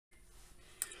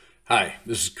Hi,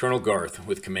 this is Colonel Garth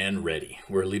with Command Ready.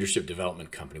 We're a leadership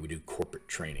development company. We do corporate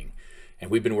training. And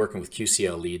we've been working with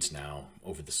QCL leads now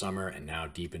over the summer and now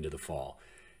deep into the fall.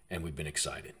 And we've been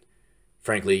excited.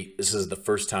 Frankly, this is the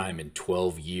first time in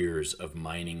 12 years of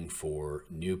mining for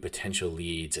new potential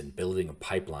leads and building a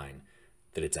pipeline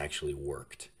that it's actually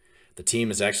worked. The team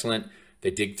is excellent.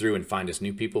 They dig through and find us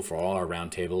new people for all our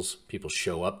roundtables. People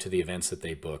show up to the events that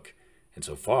they book. And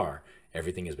so far,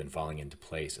 everything has been falling into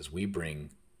place as we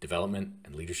bring development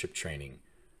and leadership training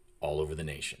all over the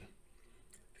nation.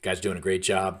 The guy's doing a great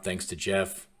job. Thanks to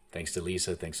Jeff, thanks to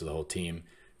Lisa, thanks to the whole team.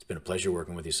 It's been a pleasure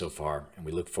working with you so far, and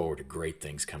we look forward to great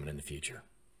things coming in the future.